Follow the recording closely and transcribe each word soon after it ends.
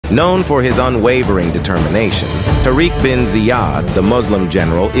Known for his unwavering determination, Tariq bin Ziyad, the Muslim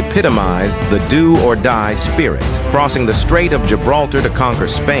general, epitomized the do-or-die spirit. Crossing the Strait of Gibraltar to conquer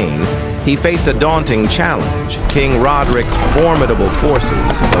Spain, he faced a daunting challenge. King Roderick's formidable forces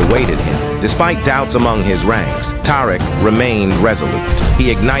awaited him. Despite doubts among his ranks, Tariq remained resolute.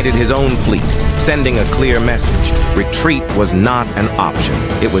 He ignited his own fleet, sending a clear message. Retreat was not an option.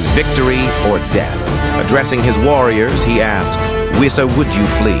 It was victory or death. Addressing his warriors, he asked, "Whither would you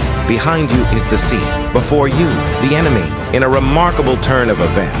flee? Behind you is the sea. Before you, the enemy." In a remarkable turn of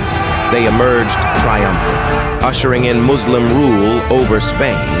events, they emerged triumphant, ushering in Muslim rule over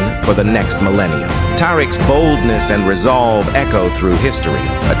Spain for the next millennium. Tariq's boldness and resolve echo through history,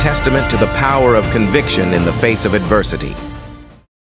 a testament to the power of conviction in the face of adversity.